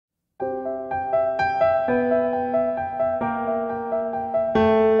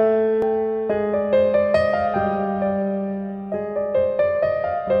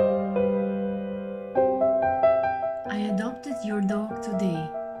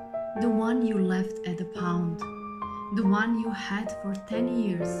the one you left at the pound, the one you had for 10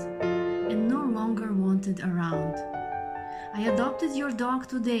 years and no longer wanted around. I adopted your dog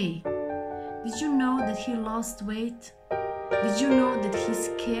today. Did you know that he lost weight? Did you know that he's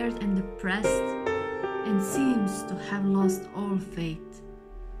scared and depressed and seems to have lost all faith?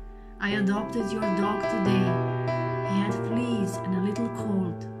 I adopted your dog today. He had fleas and a little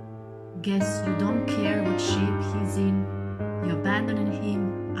cold. Guess you don't care what shape he's in. You abandoned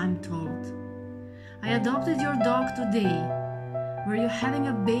him, I'm told. I adopted your dog today. Were you having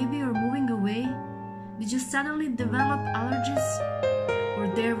a baby or moving away? Did you suddenly develop allergies? Or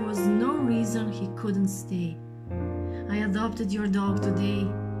there was no reason he couldn't stay? I adopted your dog today.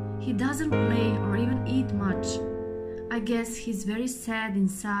 He doesn't play or even eat much. I guess he's very sad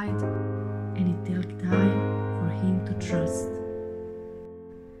inside, and it took time for him to trust.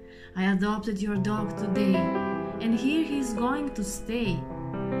 I adopted your dog today, and here he's going to stay.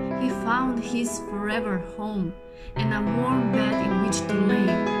 He found his forever home and a warm bed in which to lay.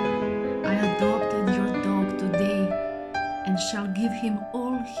 I adopted your dog today, and shall give him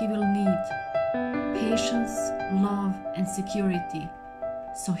all he will need: patience, love, and security,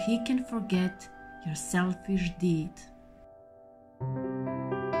 so he can forget your selfish deed.